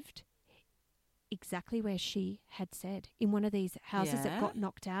lived exactly where she had said, in one of these houses that got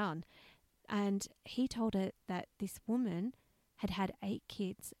knocked down. And he told her that this woman had had 8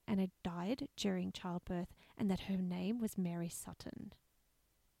 kids and had died during childbirth and that her name was Mary Sutton.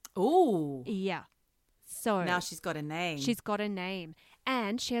 Oh. Yeah. So now she's got a name. She's got a name.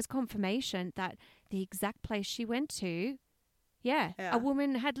 And she has confirmation that the exact place she went to, a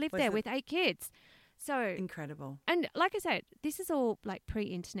woman had lived there with 8 kids. So incredible. And like I said, this is all like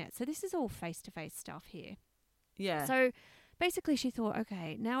pre-internet. So this is all face-to-face stuff here. Yeah. So basically, she thought,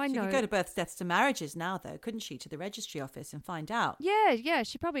 okay, now I know. She could go to births, deaths, and marriages now, though, couldn't she, to the registry office and find out? Yeah,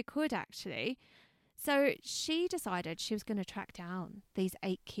 she probably could, actually. So she decided she was going to track down these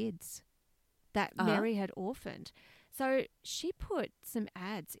 8 kids that Mary had orphaned. So she put some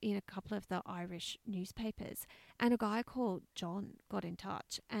ads in a couple of the Irish newspapers, and a guy called John got in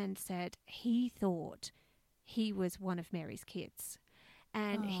touch and said he thought he was one of Mary's kids.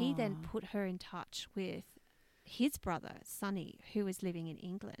 And he then put her in touch with his brother, Sonny, who was living in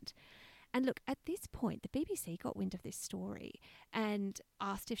England. And look, at this point, the BBC got wind of this story and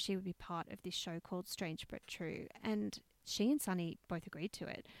asked if she would be part of this show called Strange But True. And she and Sonny both agreed to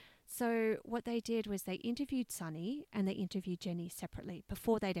it. So what they did was they interviewed Sonny and they interviewed Jenny separately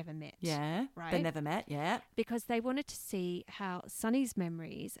before they'd ever met. Yeah, right? They never met, Because they wanted to see how Sonny's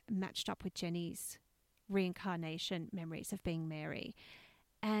memories matched up with Jenny's reincarnation memories of being Mary.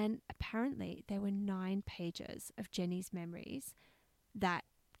 And apparently there were 9 pages of Jenny's memories that,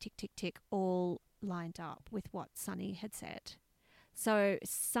 tick, tick, tick, all lined up with what Sonny had said. So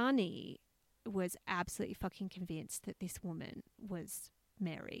Sonny was absolutely fucking convinced that this woman was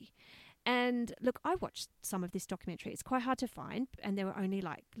Mary. And look, I watched some of this documentary. It's quite hard to find, and there were only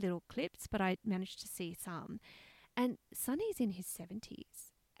like little clips, but I managed to see some. And Sonny's in his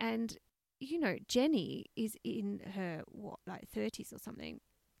 70s. And, you know, Jenny is in her, 30s or something.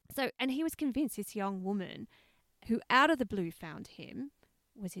 So, and he was convinced this young woman who out of the blue found him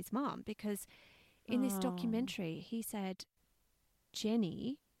was his mum, because in this documentary, he said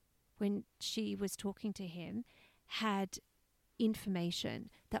Jenny, when she was talking to him, had information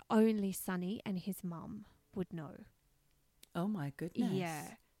that only Sonny and his mum would know. Oh, my goodness. Yeah,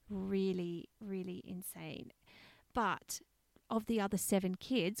 really, really insane. But of the other 7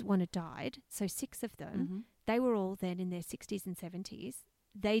 kids, one had died, so 6 of them, they were all then in their 60s and 70s.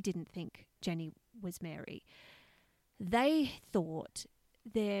 They didn't think Jenny was Mary. They thought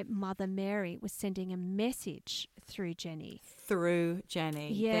their mother Mary was sending a message through Jenny. Through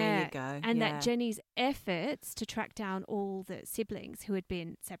Jenny. Yeah. There you go. And that Jenny's efforts to track down all the siblings who had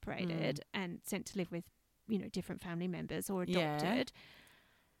been separated and sent to live with, you know, different family members or adopted,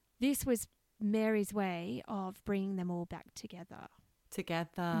 this was Mary's way of bringing them all back together.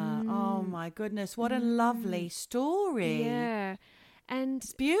 Oh, my goodness. What a lovely story. Yeah. And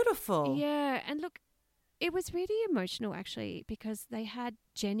it's beautiful. Yeah. And look, it was really emotional, actually, because they had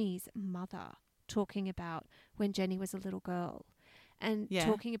Jenny's mother talking about when Jenny was a little girl and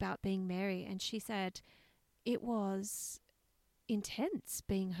talking about being Mary. And she said it was intense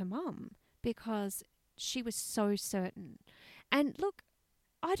being her mum because she was so certain. And look,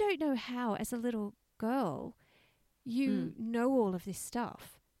 I don't know how, as a little girl, you know all of this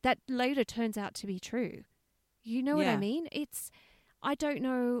stuff that later turns out to be true. You know what I mean? I don't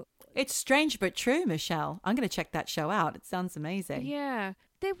know. It's strange but true, Michelle. I'm going to check that show out. It sounds amazing. Yeah.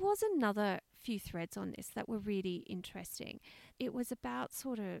 There was another few threads on this that were really interesting. It was about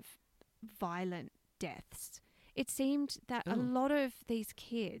sort of violent deaths. It seemed that a lot of these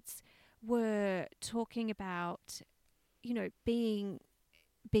kids were talking about, you know, being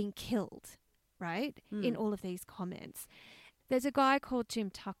killed, right? In all of these comments. There's a guy called Jim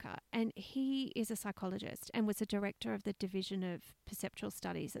Tucker, and he is a psychologist and was a director of the Division of Perceptual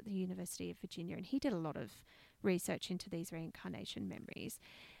Studies at the University of Virginia, and he did a lot of research into these reincarnation memories.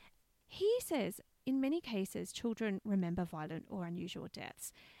 He says, in many cases, children remember violent or unusual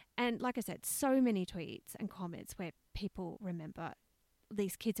deaths. And like I said, so many tweets and comments where people remember,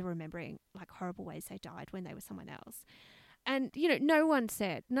 these kids are remembering like horrible ways they died when they were someone else. And, you know,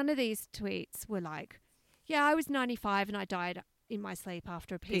 none of these tweets were like, yeah, I was 95 and I died in my sleep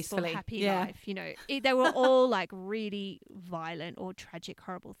after a peaceful, happy life. You know, they were all like really violent or tragic,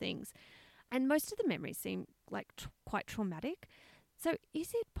 horrible things. And most of the memories seem like quite traumatic. So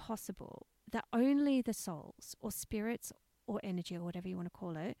is it possible that only the souls or spirits or energy or whatever you want to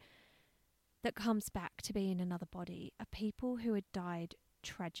call it that comes back to be in another body are people who had died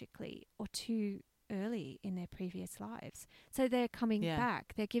tragically or too early in their previous lives? So they're coming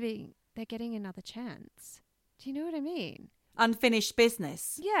back. They're getting another chance. Do you know what I mean? Unfinished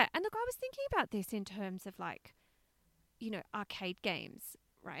business. Yeah. And look, I was thinking about this in terms of like, you know, arcade games,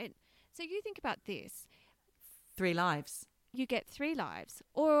 right? So you think about this. 3 lives. You get 3 lives.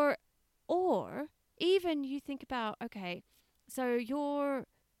 Or even you think about, okay, so you're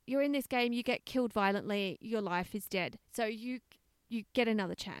in this game, you get killed violently, your life is dead. So you get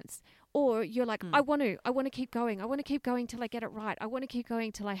another chance. Or you're like, I want to keep going. I want to keep going till I get it right. I want to keep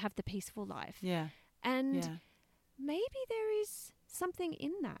going till I have the peaceful life. Yeah. And maybe there is something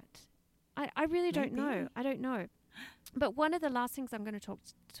in that. I really don't know. I don't know. But one of the last things I'm going to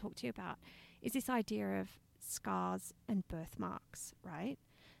talk to you about is this idea of scars and birthmarks, right?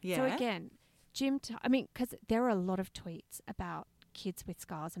 Yeah. So again, because there are a lot of tweets about kids with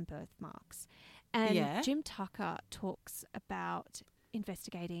scars and birthmarks. And Jim Tucker talks about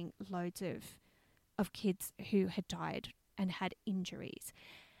investigating loads of kids who had died and had injuries.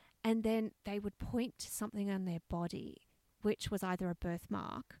 And then they would point to something on their body, which was either a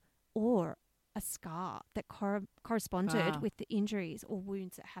birthmark or a scar that corresponded with the injuries or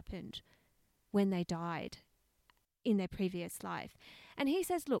wounds that happened when they died in their previous life. And he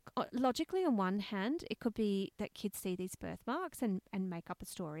says, look, logically on one hand, it could be that kids see these birthmarks and make up a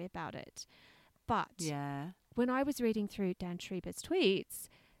story about it. But when I was reading through Dan Schreiber's tweets,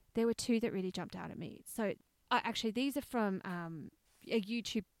 there were 2 that really jumped out at me. So actually, these are from a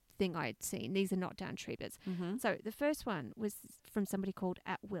YouTube thing I'd seen. These are not Dan Schreiber's. Mm-hmm. So the first one was from somebody called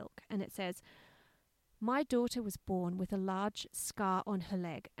 @Wilk, and it says, my daughter was born with a large scar on her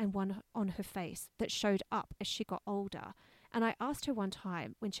leg and one on her face that showed up as she got older. And I asked her one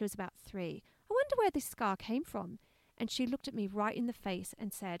time when she was about 3, I wonder where this scar came from. And she looked at me right in the face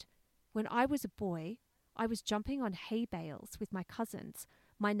and said, when I was a boy, I was jumping on hay bales with my cousins.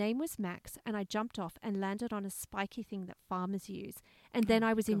 My name was Max, and I jumped off and landed on a spiky thing that farmers use. And then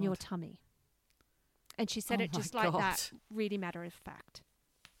I was in your tummy. And she said Oh it just my like God. that, really matter of fact.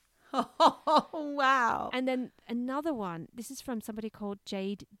 Oh, wow. And then another one, this is from somebody called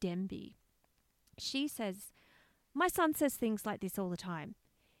Jade Demby. She says, my son says things like this all the time.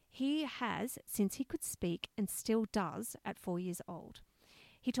 He has since he could speak and still does at 4 years old.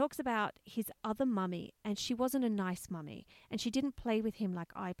 He talks about his other mummy, and she wasn't a nice mummy, and she didn't play with him like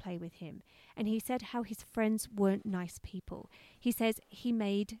I play with him. And he said how his friends weren't nice people. He says he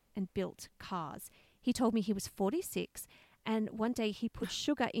made and built cars. He told me he was 46, and one day he put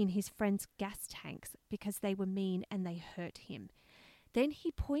sugar in his friends' gas tanks because they were mean and they hurt him. Then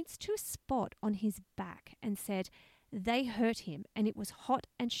he points to a spot on his back and said they hurt him, and it was hot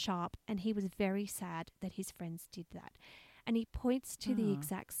and sharp, and he was very sad that his friends did that. And he points to the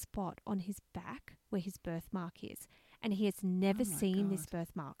exact spot on his back where his birthmark is. And he has never seen this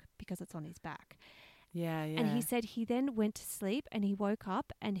birthmark because it's on his back. Yeah, yeah. And he said he then went to sleep and he woke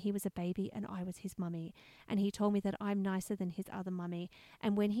up and he was a baby and I was his mummy. And he told me that I'm nicer than his other mummy.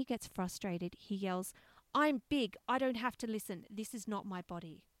 And when he gets frustrated, he yells, I'm big. I don't have to listen. This is not my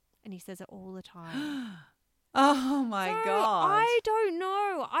body. And he says it all the time. Oh, my So, God. I don't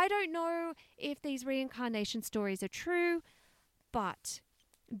know. I don't know if these reincarnation stories are true, but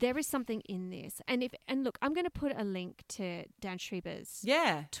there is something in this. And look, I'm going to put a link to Dan Schreiber's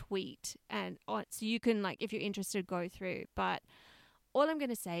Yeah. tweet, and so you can, like, if you're interested, go through. But all I'm going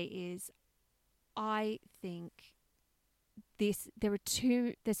to say is, I think there's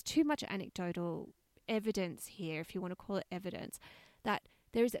too much anecdotal evidence here, if you want to call it evidence, that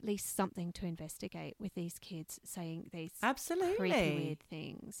there is at least something to investigate with these kids saying these Absolutely. creepy, weird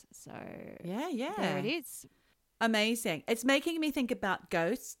things. So Yeah, yeah. there it is. Amazing. It's making me think about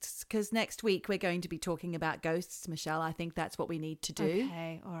ghosts because next week we're going to be talking about ghosts, Michelle. I think that's what we need to do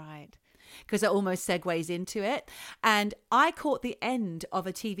Okay, all right. because it almost segues into it. And I caught the end of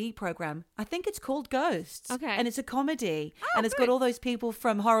a TV program. I think it's called Ghosts. Okay. And it's a comedy. Oh, and it's good. got all those people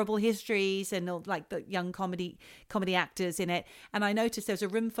from Horrible Histories and all, like the young comedy actors in it. And I noticed there's a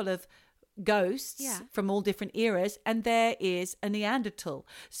room full of ghosts Yeah. from all different eras. And there is a Neanderthal.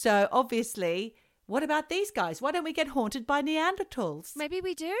 So obviously, what about these guys? Why don't we get haunted by Neanderthals? Maybe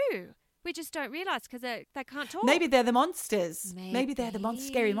we do. We just don't realise because they can't talk. Maybe they're the monsters. Maybe they're the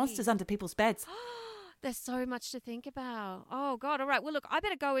scary Maybe. monsters under people's beds. There's so much to think about. Oh, God. All right. Well, look, I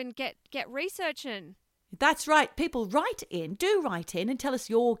better go and get researching. That's right. People, write in. Do write in and tell us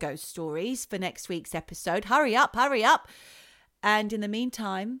your ghost stories for next week's episode. Hurry up, hurry up. And in the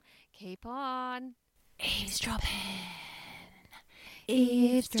meantime, Keep on. eavesdropping.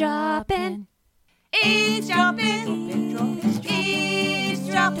 Eavesdropping. Eavesdropping.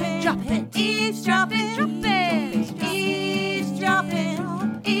 Eavesdropping. Dropping. Eavesdropping. Dropping.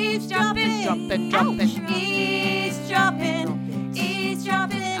 Eavesdropping. Eavesdropping. Dropping.